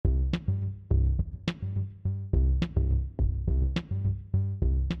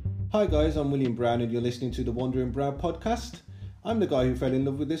Hi guys, I'm William Brown and you're listening to the Wandering Brown podcast. I'm the guy who fell in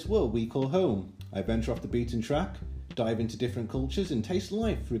love with this world we call home. I venture off the beaten track, dive into different cultures and taste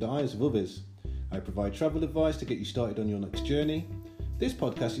life through the eyes of others. I provide travel advice to get you started on your next journey. This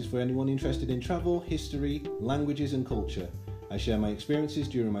podcast is for anyone interested in travel, history, languages and culture. I share my experiences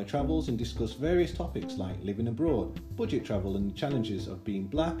during my travels and discuss various topics like living abroad, budget travel and the challenges of being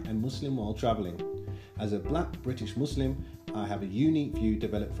black and Muslim while travelling. As a black British Muslim, I have a unique view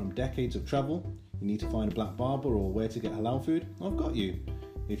developed from decades of travel. You need to find a black barber or where to get halal food? I've got you.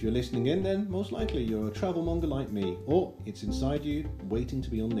 If you're listening in, then most likely you're a travel monger like me, or it's inside you waiting to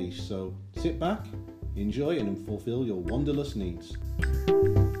be unleashed. So sit back, enjoy and fulfill your wanderlust needs.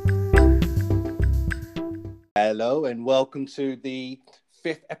 Hello and welcome to the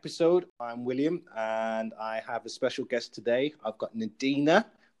 5th episode. I'm William and I have a special guest today. I've got Nadina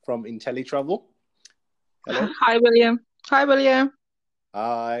from IntelliTravel. Hello. Hi, William. Hi, William.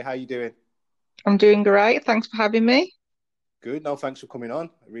 Hi, how you doing? I'm doing great. Thanks for having me. Good. No, thanks for coming on.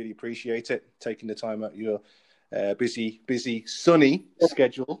 I really appreciate it. Taking the time out of your busy, sunny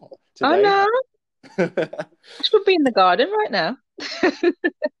schedule today. Oh, no. I should be in the garden right now.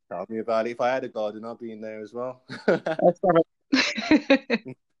 Tell me about it. If I had a garden, I'd be in there as well. That's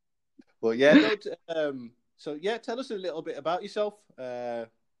right. Well, yeah. Tell us a little bit about yourself.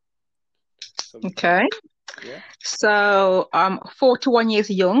 Okay. Yeah. So I'm 41 years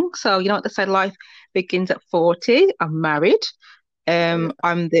young. So you know what they say, life begins at 40. I'm married. Yeah.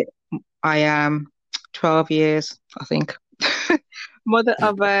 I am 12 years, I think, mother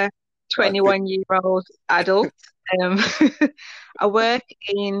of a 21-year-old adult. Um, I work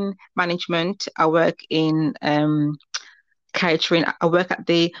in management. I work in catering. I work at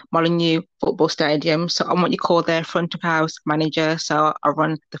the Molineux Football Stadium, so I'm what you call their front of house manager. So I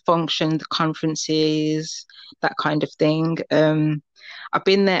run the function, the conferences, that kind of thing. I've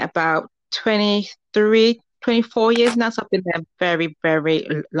been there about 23, 24 years now, so I've been there a very, very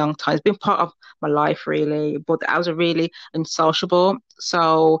long time. It's been part of my life, really, but I was really unsociable.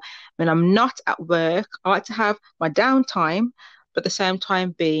 So when I'm not at work, I like to have my downtime, but at the same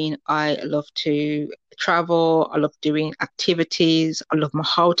time being, I love to travel. I love doing activities. I love my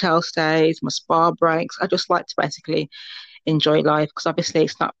hotel stays, my spa breaks. I just like to basically enjoy life because obviously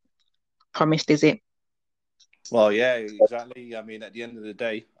it's not promised, is it? Well, yeah, exactly. I mean, at the end of the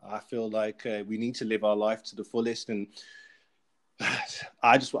day, I feel like we need to live our life to the fullest, and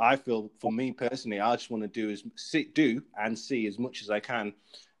I feel for me personally, I just want to do and see as much as I can,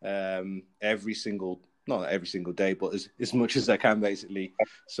 not every single day, but as much as I can, basically.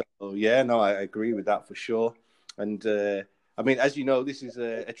 So, yeah, no, I agree with that for sure. And I mean, as you know, this is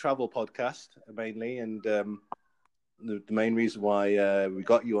a travel podcast mainly, and the main reason why we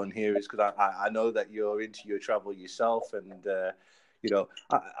got you on here is because I know that you're into your travel yourself, and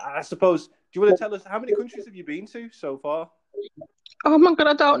I suppose, do you want to tell us how many countries have you been to so far? Oh my God,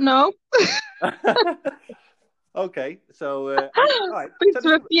 I don't know. Okay, so all right, Been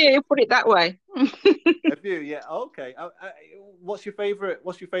to a few, put it that way. a few, yeah. Okay, what's your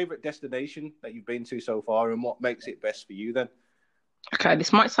favorite destination that you've been to so far, and what makes it best for you then? Okay,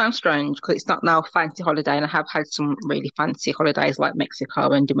 this might sound strange because it's not now a fancy holiday, and I have had some really fancy holidays like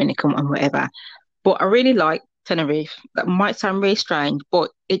Mexico and Dominican and whatever. But I really like Tenerife. That might sound really strange, but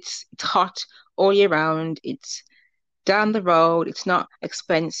it's hot all year round. It's down the road. It's not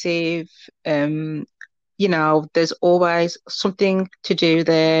expensive. Um, there's always something to do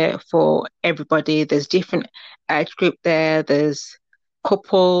there for everybody. There's different age group there. There's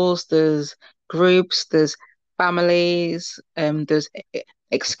couples, there's groups, there's families, there's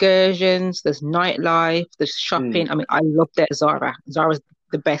excursions, there's nightlife, there's shopping. I mean, I love that Zara. Zara's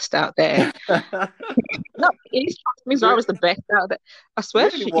the best out there. No, it's Zara's the best out there. I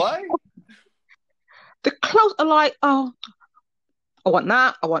swear. Really? Why? The clothes are like, oh, I want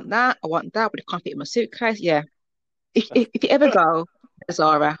that, I want that, I want that, but it can't fit in my suitcase. Yeah. If you ever go to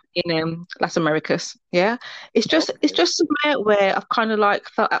Zara in Las Americas, yeah, it's just somewhere where I've kind of like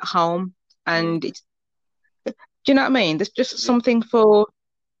felt at home, Mm. and it's, do you know what I mean? There's just Yeah. something for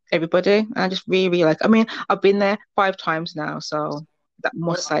everybody, and I just really, really like. I mean, I've been there 5 times now, so that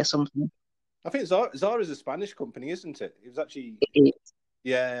must Well, say something. I think Zara is a Spanish company, isn't it? It was actually, It is.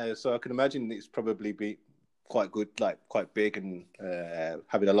 yeah. So I can imagine it's probably be quite good, like quite big, and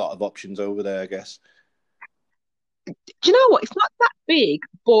having a lot of options over there, I guess. Do you know what? It's not that big,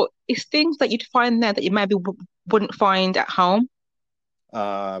 but it's things that you'd find there that you maybe wouldn't find at home.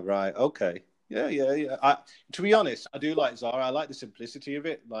 Ah, right. Okay. Yeah, yeah, yeah. To be honest, I do like Zara. I like the simplicity of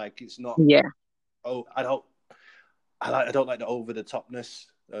it. Like, it's not. Yeah. Oh, I don't like the over the topness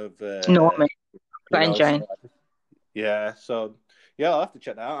of No, I mean, you plain know. Jane. So, yeah. So Yeah, I'll have to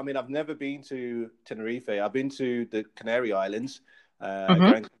check that out. I mean, I've never been to Tenerife. I've been to the Canary Islands, Mm-hmm.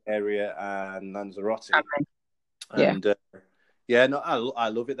 Gran Canaria and Lanzarote. Yeah. And yeah, no, I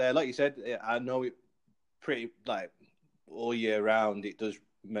love it there. Like you said, I know it pretty like all year round. It does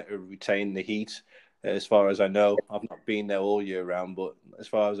retain the heat, as far as I know. I've not been there all year round, but as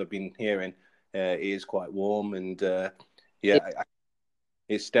far as I've been hearing, it is quite warm. And yeah,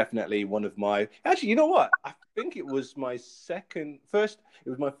 it's definitely one of my. Actually, you know what? I think it was my first. It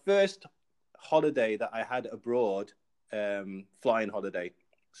was my first holiday that I had abroad, flying holiday.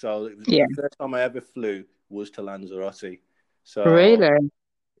 So it was Yeah. the first time I ever flew was to Lanzarote. So Really?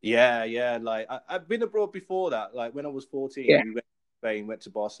 yeah. Like I've been abroad before that. Like when I was 14, Yeah. we went to Spain, went to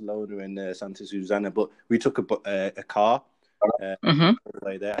Barcelona and Santa Susana, but we took a car Mm-hmm. all the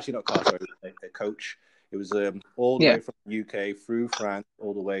way there. Actually, not a car, sorry, a coach. It was all the Yeah. way from the UK through France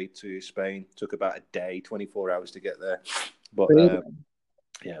all the way to Spain. Took about a day, 24 hours to get there. But Really?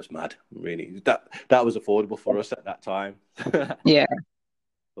 yeah, it was mad. Really, that was affordable for us at that time. Yeah.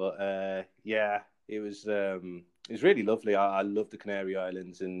 But yeah, it was really lovely. I love the Canary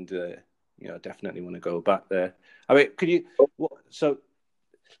Islands, and definitely want to go back there. I mean, so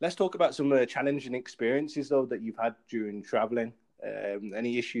let's talk about some challenging experiences though that you've had during traveling.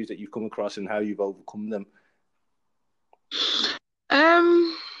 Any issues that you've come across and how you've overcome them.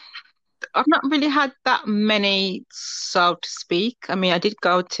 Um, I've not really had that many, so to speak. I mean, I did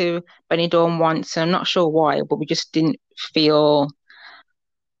go to Benidorm once, and I'm not sure why, but we just didn't feel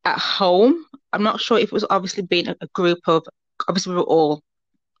at home. I'm not sure if it was obviously being a group of, obviously we were all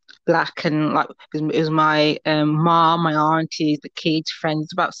black, and like it was my mom, my aunties, the kids,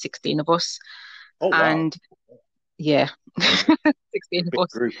 friends, about 16 of us. Oh wow, And yeah, 16 of big us.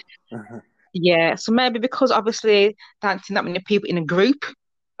 group. Yeah, so maybe because obviously dancing that many people in a group,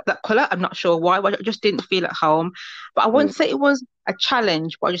 that colour, I'm not sure why, but I just didn't feel at home. But I Mm. wouldn't say it was a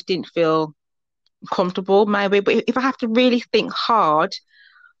challenge, but I just didn't feel comfortable, maybe. But if I have to really think hard,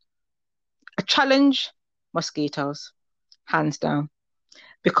 a challenge, mosquitoes, hands down.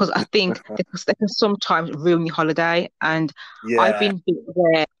 Because I think they can sometimes ruin your holiday. And I've Yeah. been bit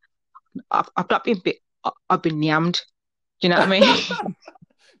where I've not been bit, I've been yammed. Do you know what I mean?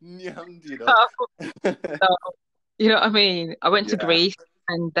 Nyammed, So, you know what I mean? I went to Yeah. Greece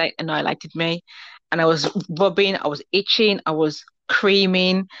and they annihilated me. And I was rubbing, I was itching, I was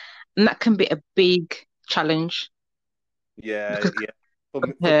creaming. And that can be a big challenge Yeah, because yeah. For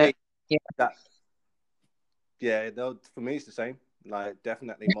uh, me, yeah, that yeah, no, for me it's the same. Like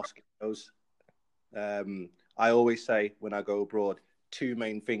definitely mosquitoes. I always say when I go abroad, two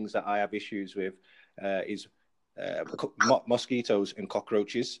main things that I have issues with is mosquitoes and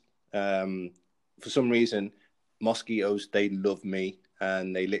cockroaches. For some reason, mosquitoes they love me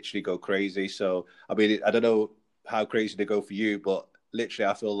and they literally go crazy. So I mean, I don't know how crazy they go for you, but literally,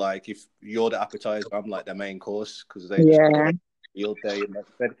 I feel like if you're the appetizer, I'm like the main course because they just go yeah, field day and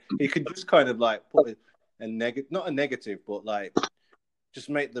then you can just kind of like put a negative, not a negative, but like just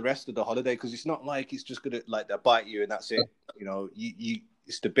make the rest of the holiday because it's not like it's just gonna like they bite you and that's it. You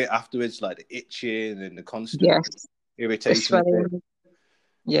it's the bit afterwards like the itching and the constant yes, the irritation swelling.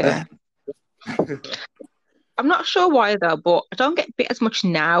 Yeah. bit. I'm not sure why though, but I don't get bit as much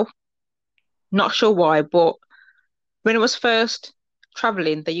now. Not sure why, but when I was first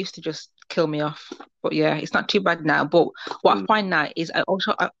traveling, they used to just kill me off. But yeah, it's not too bad now. But what I Mm. find now is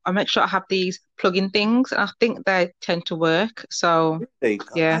I make sure I have these plug-in things, and I think they tend to work. So Really?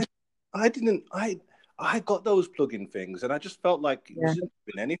 yeah, I didn't I got those plug-in things and I just felt like it yeah. wasn't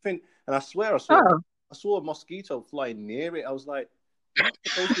doing anything. And I swear Oh, I saw a mosquito flying near it. I was like, I'm not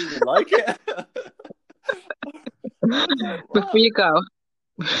supposed to even like it. I was like, before what? you go,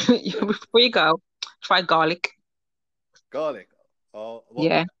 before you go, try garlic. Garlic. Oh,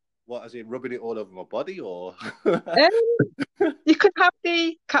 Yeah. what, as in rubbing it all over my body or? Um, you could have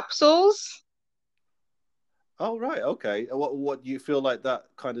the capsules Oh, right. Okay. What do you feel like that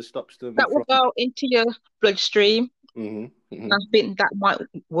kind of stops them that will from? go into your bloodstream. Hmm. Hmm. I think that might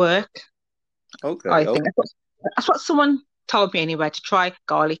work. Okay. I Oh, think that's what someone told me anyway, to try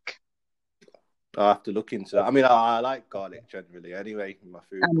garlic I'll have to look into that. I mean, I like garlic generally anyway in my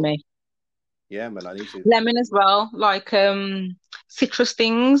food, and but me. yeah, man, I need to. Lemon as well, like citrus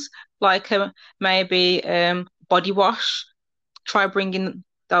things, like maybe body wash. Try bringing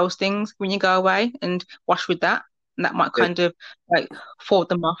those things when you go away and wash with that, and that might kind of like fall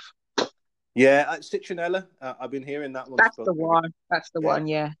them off. Yeah, citronella. I've been hearing that one That's the spoken. one. That's the Yeah, one.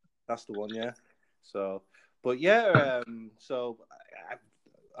 Yeah. that's the one. Yeah. So, but yeah. So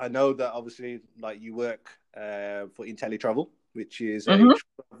I know that obviously, like you work for IntelliTravel, which is a Mm-hmm.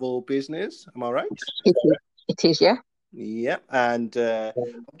 travel business. Am I right? It is. It is. Yeah. Yeah. And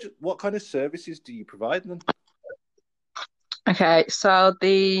what kind of services do you provide then? Okay, so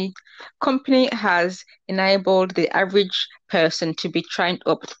the company has enabled the average person to be trained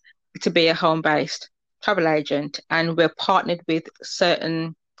up to be a home-based travel agent, and we're partnered with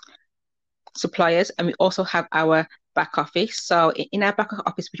certain suppliers, and we also have our back office. So in our back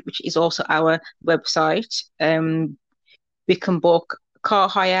office, which is also our website, we can book car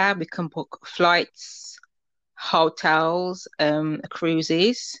hire, we can book flights, hotels,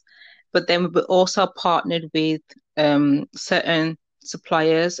 cruises, but then we're also partnered with certain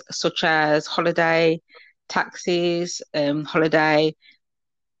suppliers such as holiday taxis, holiday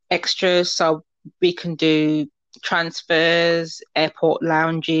extras. So we can do transfers, airport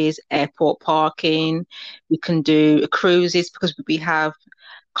lounges, airport parking. We can do cruises because we have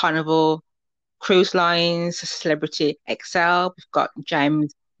Carnival Cruise Lines, Celebrity XL. We've got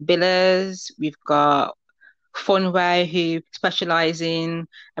James Villas. We've got Funway, who specialize in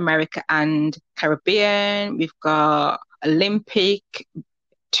America and Caribbean. We've got Olympic,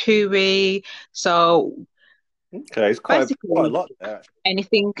 TUI. So Okay, it's quite a basically lot there.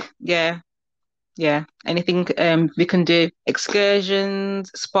 anything, yeah, anything we can do.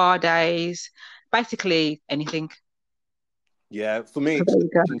 Excursions, spa days, basically anything. Yeah, for me, So there you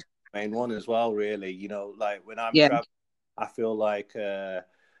go. excursions is the main one as well. Really, like when I'm Yeah, traveling, I feel like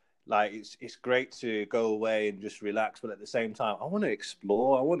it's great to go away and just relax, but at the same time, I want to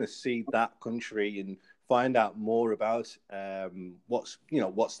explore. I want to see that country and find out more about what's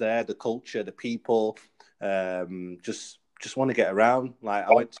there, the culture, the people. Just want to get around. Like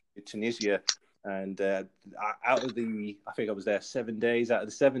I went to Tunisia, and I think I was there 7 days. Out of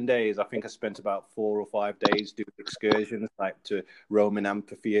the 7 days, I think I spent about 4 or 5 days doing excursions, like to Roman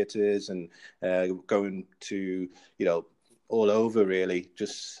amphitheaters and going to all over really,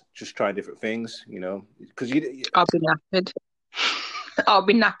 just trying different things, because I'll be knackered. I'll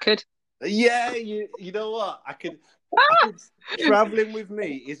be knackered. yeah, you know what, I could traveling with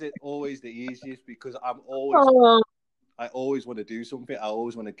me isn't always the easiest because Oh, I always want to do something. I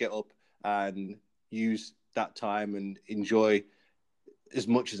always want to get up and use that time and enjoy as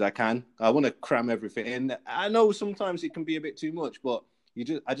much as I can. I want to cram everything in. I know sometimes it can be a bit too much, but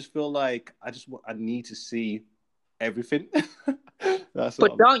I just feel like I need to see everything. That's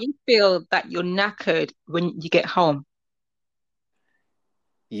but what I'm. don't you feel that you're knackered when you get home?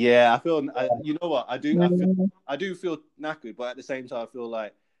 Yeah, I feel. You know what? Mm. I do feel knackered, but at the same time, I feel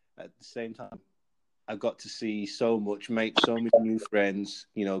like at the same time, I got to see so much, make so many new friends.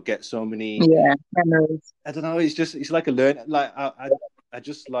 Get so many. Yeah, memories. I don't know. It's like a learn. Like I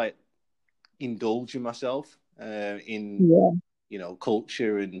just like indulge in myself in Yeah.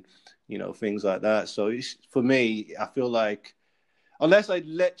 culture and things like that. So for me, I feel like unless I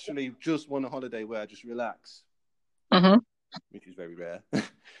literally just want a holiday where I just relax, Hmm. which is very rare.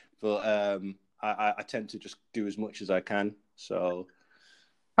 But I tend to just do as much as I can. So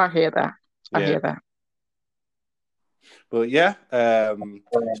I hear that. I yeah, hear that. but yeah.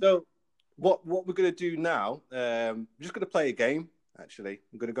 So what we're gonna do now? We're just gonna play a game. Actually,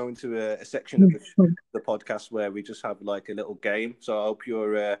 I'm gonna go into a section of the podcast where we just have like a little game. So I hope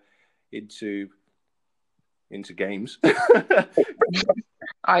you're into games.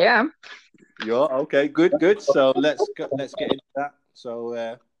 I am. You're okay. Good. So let's get into that.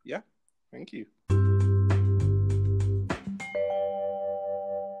 So yeah, thank you.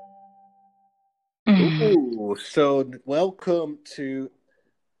 Ooh, so welcome to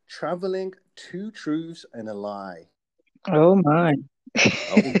Traveling Two Truths and a Lie. Oh my.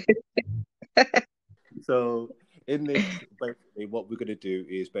 Oh. So in this, basically, what we're going to do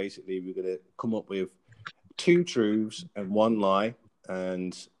is we're going to come up with two truths and one lie,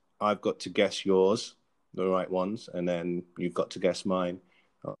 and I've got to guess yours, the right ones, and then you've got to guess mine.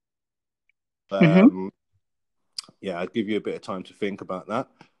 Hmm. Yeah, I'll give you a bit of time to think about that.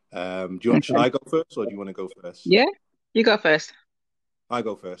 Should I go first, or do you want to go first? Yeah, you go first. I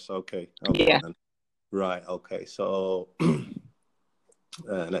go first. Okay. Yeah. Then. Right. Okay. So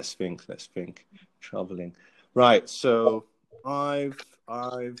let's think. Traveling. Right. So I've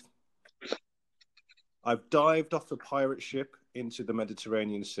dived off a pirate ship into the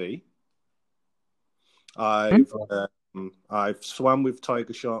Mediterranean Sea. I've swam with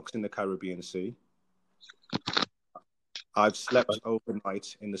tiger sharks in the Caribbean Sea. I've slept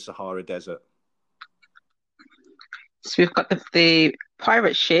overnight in the Sahara Desert. So we've got the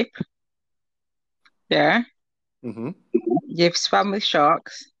pirate ship. Yeah. Mm-hmm. You've swam with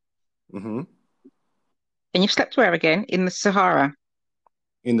sharks. Mm-hmm. And you've slept where again? In the Sahara.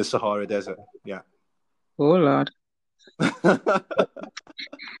 In the Sahara Desert. Yeah. Oh Lord. They're kind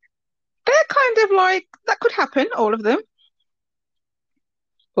of like that could happen, all of them.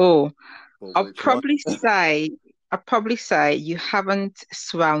 Oh, Or I'll which one? probably say, I'll probably say you haven't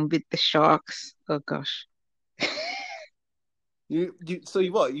swam with the sharks. Oh gosh. So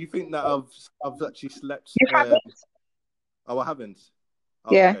you what? You think that I've actually slept? You haven't? Oh, I haven't.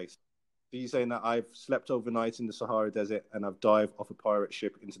 Yeah, Okay. So you saying that I've slept overnight in the Sahara Desert and I've dived off a pirate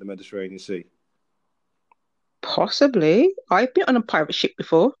ship into the Mediterranean Sea? possibly. I've been on a pirate ship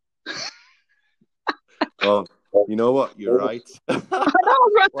before. Well, you know what? You're right. I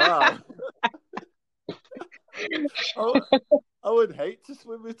know, Wow. I, I would hate to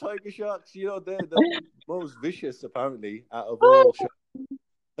swim with tiger sharks. You know, they're the most vicious, apparently, out of all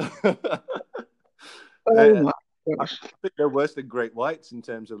right? sharks. Oh I my gosh. think they're worse than great whites in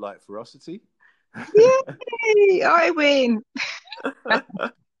terms of like ferocity. Yay! I win.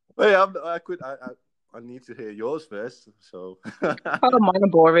 Wait, I need to hear yours first. So, all Oh, mine are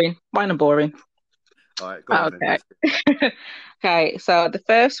boring. Mine are boring. right, go on then. Okay. Okay, so the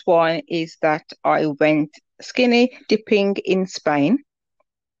first one is that I went skinny dipping in Spain.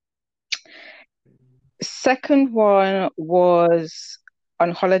 Second one was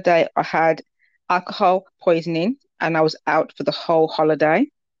on holiday. I had alcohol poisoning and I was out for the whole holiday.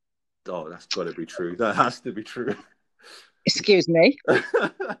 Oh, that's got to be true. That has to be true. Excuse me.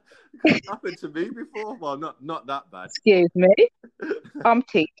 It's happened to me before. Well, not that bad. Excuse me. I'm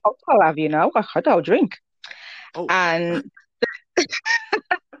teetotal, I'll have you know. I don't drink. Oh, And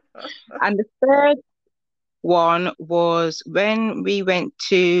and the third one was when we went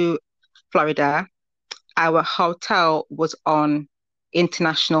to Florida. Our hotel was on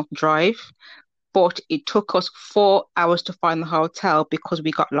International Drive, but it took us 4 hours to find the hotel because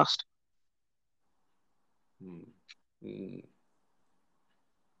we got lost. hmm. Hmm.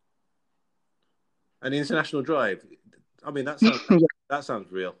 An international drive. I mean, Yeah. that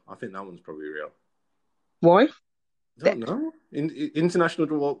sounds real. I think that one's probably real. Why? I don't know. International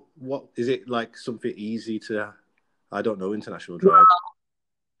drive. What is it like? Something easy to? I don't know. International drive.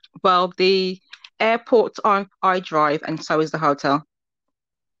 Well, the airport's on iDrive, and so is the hotel.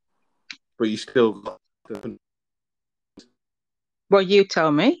 But you still got. Well, you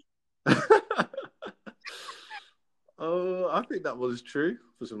tell me. Oh, I think that was true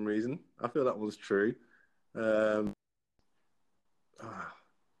for some reason. I feel that was true. Um, ah,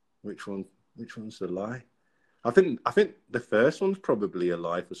 which one? Which one's the lie? I think the first one's probably a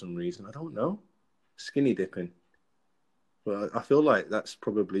lie for some reason. I don't know. Skinny dipping, but I feel like that's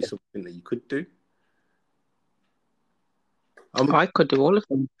probably something that you could do. I'm I could do all of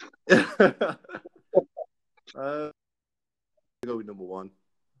them. go with number one.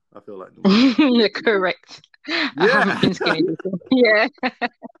 I feel like number one. You're correct. I haven't Yeah. been skinny before. Yeah, I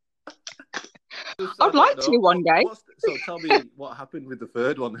I'd don't like to know. one day. So tell me what happened with the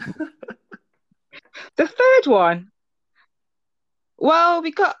third one. The third one, well,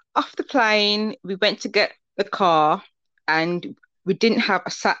 we got off the plane, we went to get the car, and we didn't have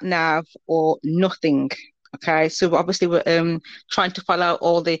a sat nav or nothing. Okay, so obviously we're trying to follow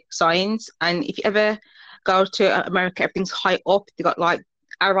all the signs. And if you ever go to America, everything's high up. They got like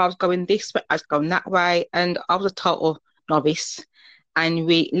arrows going this way, I was going that way, and I was a total novice. And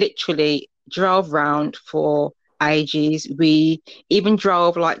we literally drove round for ages. We even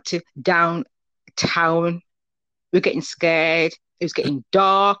drove like to downtown. We were getting scared. It was getting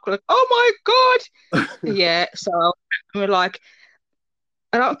dark. We're like, oh my God. Yeah. So we're like,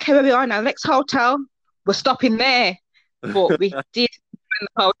 I don't care where we are now. Next hotel, we're stopping there. But we did find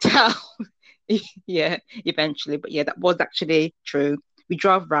the hotel. Yeah, eventually. But yeah, that was actually true. We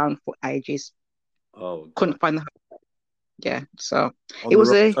drove around for ages. Oh god. Couldn't find the yeah. So On it the was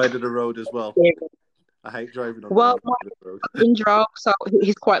wrong a side of the road as well. I hate driving on the well, wrong my side of the road. husband drove, so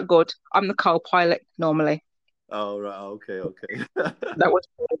he's quite good. I'm the co-pilot normally. Oh right, okay, okay. That was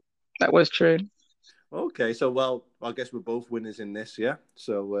that was true. Okay, so well, I guess we're both winners in this, yeah.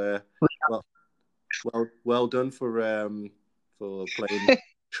 So well, well done for playing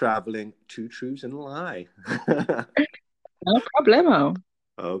traveling two truths and a lie. No problemo.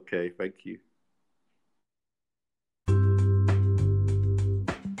 Okay, thank you.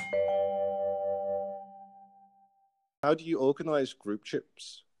 How do you organize group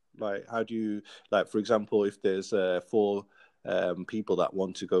trips? Like, how do you, like, for example, if there's four people that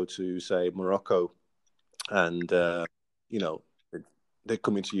want to go to, say, Morocco, and you know they're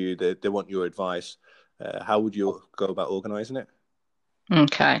coming to you, they want your advice. How would you go about organizing it?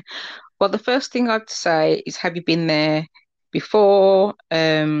 Okay. Well, the first thing I'd say is, have you been there before?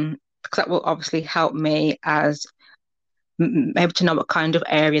 Because that will obviously help me as able to know what kind of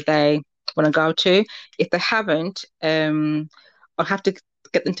area they want to go to. If they haven't, I'll have to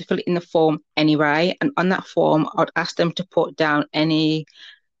get them to fill it in the form anyway. And on that form, I'd ask them to put down any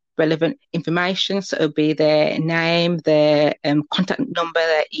relevant information. So it'll be their name, their contact number,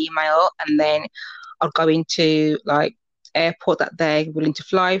 their email, and then I'll go into like airport that they're willing to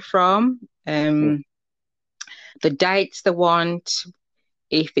fly from, the dates they want,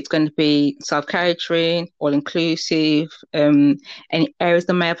 if it's going to be self-catering, all-inclusive, any areas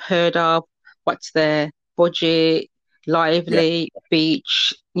they may have heard of, what's their budget, Yeah. lively,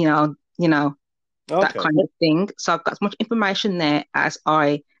 beach, that Okay. kind of thing. So I've got as much information there as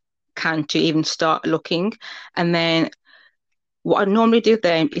I can to even start looking. And then what I normally do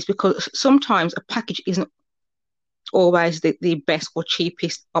then is, because sometimes a package isn't always the best or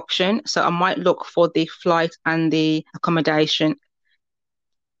cheapest option. So I might look for the flight and the accommodation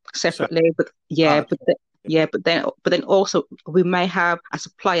So, separately. But ah, but then also we may have a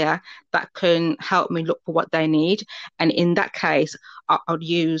supplier that can help me look for what they need. And in that case, I'll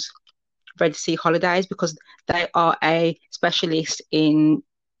use Red Sea Holidays, because they are a specialist in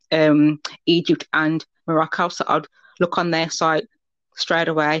Egypt and Morocco. So I'd look on their site straight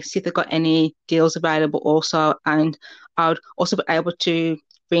away, see if they've got any deals available also, and I'd also be able to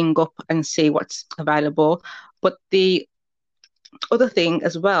ring up and see what's available. But the other thing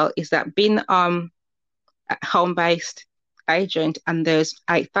as well is that being a home-based agent, and there's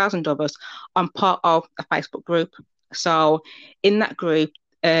 8,000 of us, I'm part of a Facebook group. So in that group,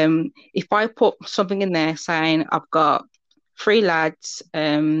 if I put something in there saying I've got three lads,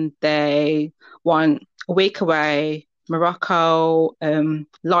 they want a week away, Morocco,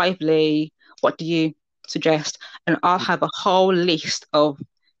 lively, what do you suggest? And I'll have a whole list of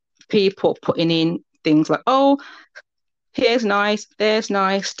people putting in things like, oh, here's nice, there's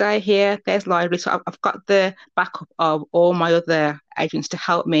nice, stay here, there's lively. So I've got the backup of all my other agents to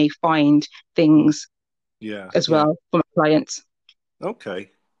help me find things yeah, as yeah. well for my clients.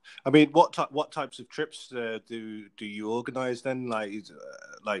 Okay. I mean, what types of trips do you organize then? Like,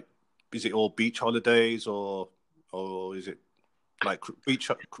 is it all beach holidays, or is it like beach?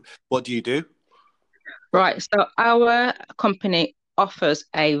 What do you do? Right, so our company offers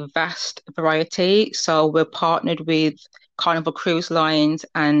a vast variety. So we're partnered with Carnival Cruise Lines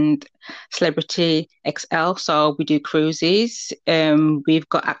and Celebrity XL. So we do cruises. We've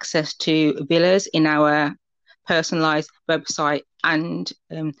got access to villas in our personalized website, and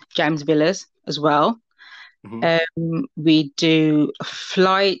James Villas as well. Hmm. We do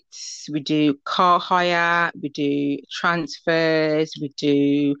flights, we do car hire, we do transfers, we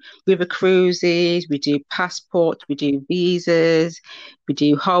do river cruises, we do passports, we do visas, we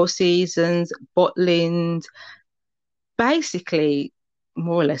do whole seasons, butlins, basically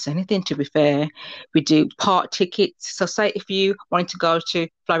more or less anything, to be fair. We do part tickets. So say if you wanted to go to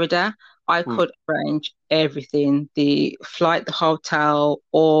Florida, I could arrange everything, the flight, the hotel,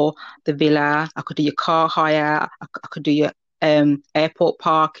 or the villa. I could do your car hire. I could do your airport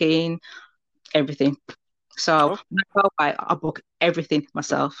parking, everything. So Okay. I book everything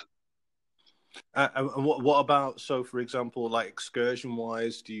myself. And what about, so for example, like excursion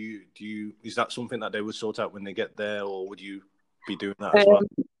wise, do you is that something that they would sort out when they get there, or would you be doing that as well?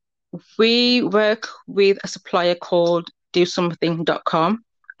 Um, we work with a supplier called DoSomething.com,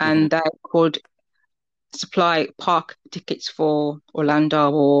 Hmm. and they could supply park tickets for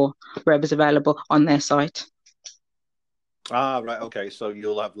Orlando or wherever's available on their site. Ah, right. Okay. So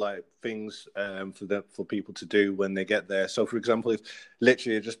you'll have like things for people to do when they get there. So for example, if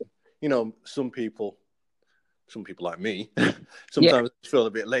literally just some people like me Yeah. sometimes feel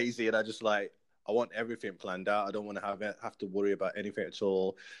a bit lazy, and I want everything planned out. I don't want to have to worry about anything at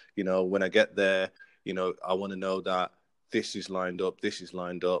all. When I get there, I want to know that this is lined up, this is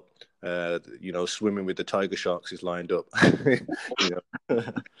lined up. Swimming with the tiger sharks is lined up. you know.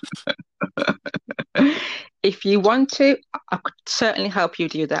 If you want to, I could certainly help you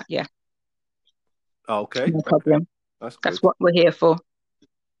do that. Yeah, Okay. no Okay. problem. That's That's good. what we're here for.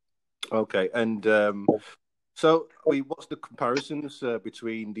 Okay. And so, what's the comparisons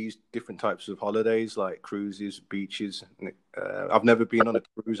between these different types of holidays, like cruises, beaches? I've never been on a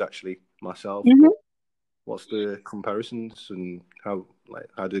cruise actually myself, but Mhm. what's the comparisons, and how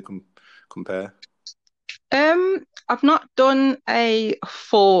do they compare? I've not done a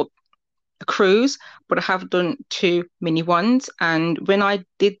full cruise, but I have done two mini ones. And when I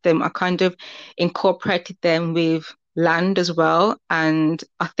did them, I kind of incorporated them with land as well. And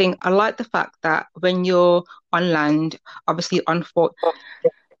I think I like the fact that when you're on land, obviously on foot,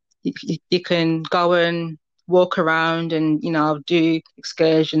 you can go and walk around and do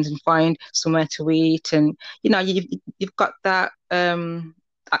excursions and find somewhere to eat, and you've got that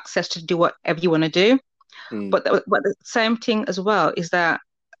access to do whatever you want to do. Mm. But the same thing as well is that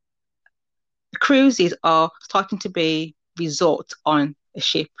cruises are starting to be resort on a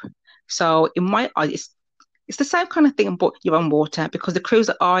ship. So in my eyes, it's the same kind of thing, but you're on water because the cruise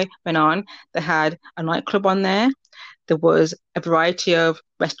that I went on, they had a nightclub on there. There was a variety of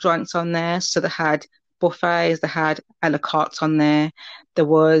restaurants on there. So they had buffets, they had a la cartes on there. There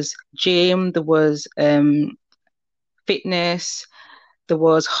was gym, there was fitness, there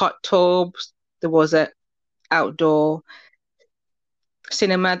was hot tubs, there was a outdoor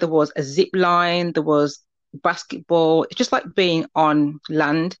cinema, there was a zip line, there was basketball. It's just like being on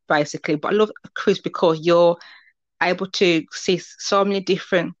land, basically. But I love a cruise because you're able to see so many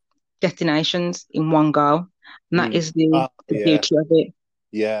different destinations in one go. And that Mm. is the Yeah. beauty of it.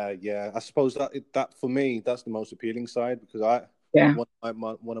 Yeah, yeah. I suppose that for me, that's the most appealing side because Yeah.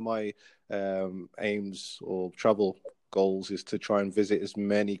 one of my aims or travel goals is to try and visit as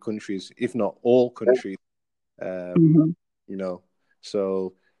many countries, if not all countries. Mhm. You know,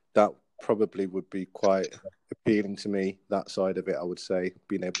 so that probably would be quite appealing to me. That side of it, I would say,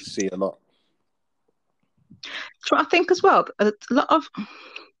 being able to see a lot. So I think as well, a lot of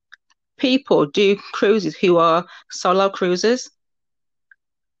people do cruises who are solo cruisers.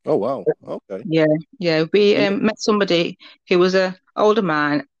 Oh wow, okay. Yeah, yeah. We Yeah. met somebody who was a older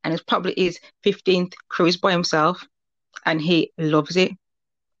man, and it's probably his 15th cruise by himself, and he loves it.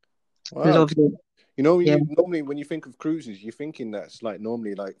 Wow. Loves it. You know, Yeah. you normally when you think of cruises, you're thinking that's like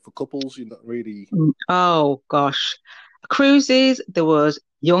normally like for couples. You're not really. Oh gosh, cruises. There was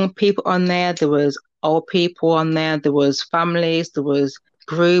young people on there. There was old people on there. There was families. There was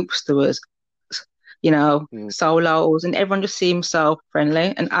groups. There was, Mm. solos, and everyone just seemed so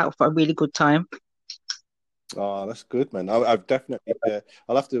friendly and out for a really good time. Oh, that's good, man. I've definitely.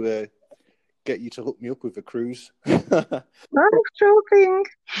 I'll have to get you to hook me up with a cruise. Oh, joking.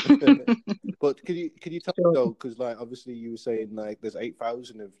 But could you tell me Sure. though? Because like obviously you were saying like there's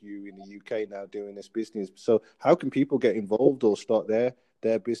 8,000 of you in the UK now doing this business. So how can people get involved or start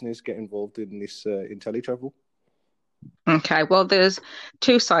their business, get involved in this in teletravel? Okay, well, there's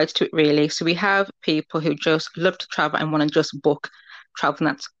two sides to it, really. So we have people who just love to travel and want to just book travel, and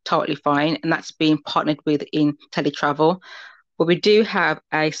that's totally fine. And that's being partnered with in teletravel. But we do have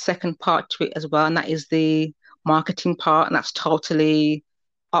a second part to it as well, and that is the marketing part, and that's totally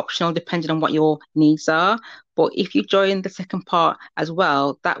optional depending on what your needs are. But if you join the second part as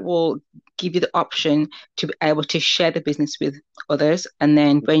well, that will give you the option to be able to share the business with others. And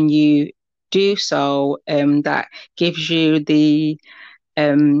then when you do so, that gives you the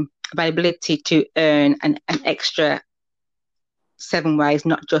availability to earn an extra 7 ways,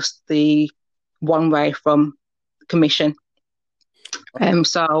 not just the one way from commission.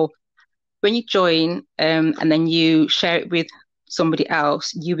 So when you join and then you share it with somebody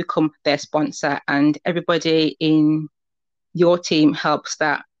else, you become their sponsor, and everybody in your team helps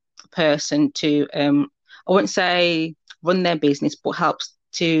that person to, I wouldn't say run their business, but helps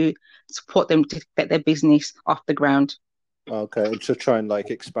to support them to get their business off the ground. Okay, to try and like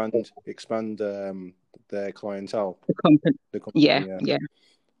expand their clientele, The company, the company. yeah, Yeah. yeah,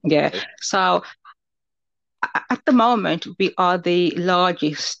 yeah. Okay. So at the moment, we are the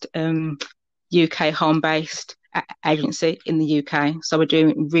largest UK home-based agency in the UK. So we're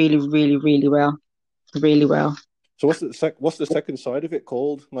doing really, really, really well, really well. So what's the second side of it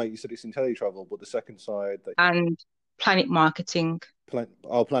called? Like you said, it's in teletravel, but the second side that And Planet Marketing,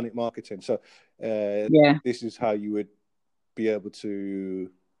 Planet Marketing. So yeah, this is how you would be able to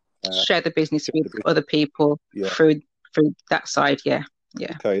share the business share with the business. other people Yeah. through that side. Yeah,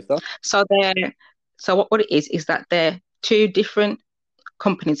 yeah. Okay. That. So what it is that they're two different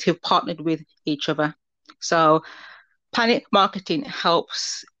companies who've partnered with each other. So Planet Marketing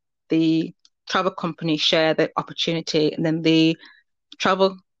helps the travel company share the opportunity, and then the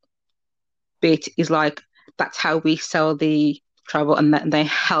travel bit is like that's how we sell the travel, and that they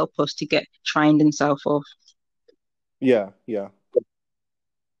help us to get trained and so forth. Yeah. Yeah.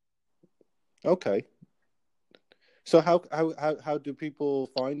 Okay. So how do people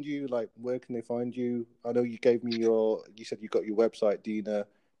find you? Like, where can they find you? I know you gave me you said you got your website,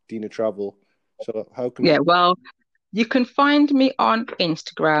 Dina Travel. So how can Yeah, people? well, you can find me on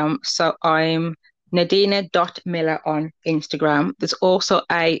Instagram. So I'm Nadina.Miller on Instagram. There's also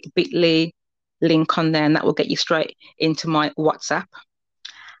a bit.ly link on there, and that will get you straight into my WhatsApp.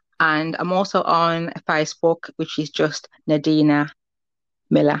 And I'm also on Facebook, which is just Nadina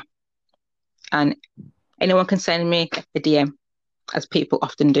Miller. And anyone can send me a DM, as people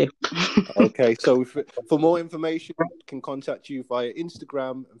often do. Okay, so for more information, you can contact you via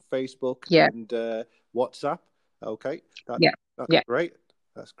Instagram and Facebook Yeah, and WhatsApp. Okay, yeah, that's yeah. great.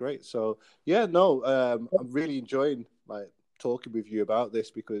 That's great. So yeah, no, I'm really enjoying like talking with you about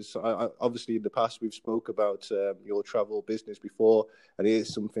this, because I obviously in the past we've spoke about your travel business before, and it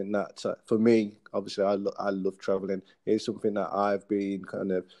is something that for me, obviously I love traveling. It is something that I've been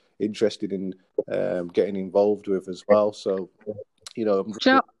kind of interested in getting involved with as well. So, you know,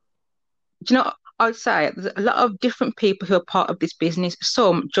 do you know, I'd say there's a lot of different people who are part of this business.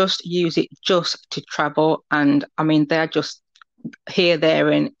 Some just use it just to travel, and I mean, they're just here, there,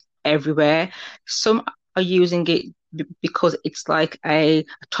 and everywhere. Some are using it because it's like a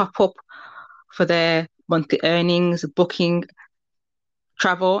top up for their monthly earnings, booking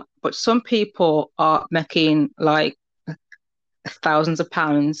travel. But some people are making like thousands of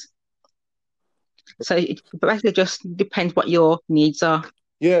pounds. So it basically just depends what your needs are.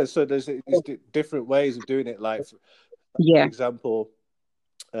 yeah. So there's different ways of doing it. Like, for Yeah, example,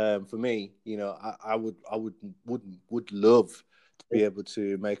 for me, you know, I would love to be able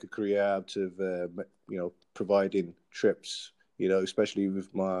to make a career out of you know, providing trips, you know, especially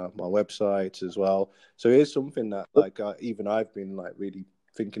with my website as well. So it is something that like even I've been like really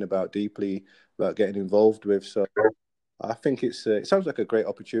thinking about deeply about getting involved with. So I think it sounds like a great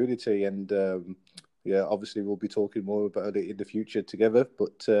opportunity, and yeah, obviously we'll be talking more about it in the future together.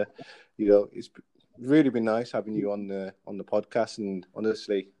 But you know, it's really been nice having you on the podcast, and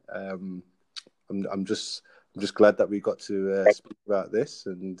honestly, I'm just glad that we got to speak about this,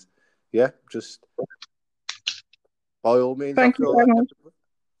 and yeah, just by all means, I thank you feel very like much.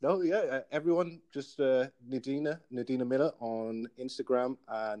 no, yeah, everyone, just Nadina Miller on Instagram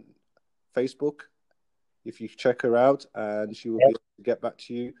and Facebook. If you check her out, and she will be able to get back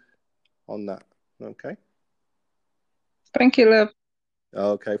to you on that. Okay. Thank you, love.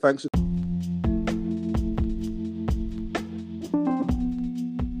 Okay. Thanks.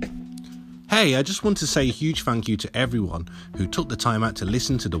 Hey, I just want to say a huge thank you to everyone who took the time out to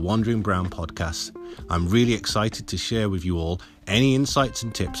listen to the Wandering Brown podcast. I'm really excited to share with you all any insights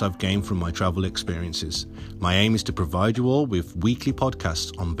and tips I've gained from my travel experiences. My aim is to provide you all with weekly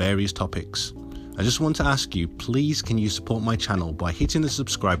podcasts on various topics. I just want to ask you, please can you support my channel by hitting the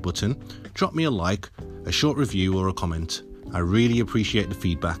subscribe button, drop me a like, a short review or a comment. I really appreciate the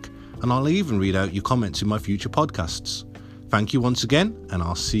feedback, and I'll even read out your comments in my future podcasts. Thank you once again, and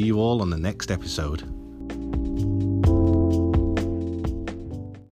I'll see you all on the next episode.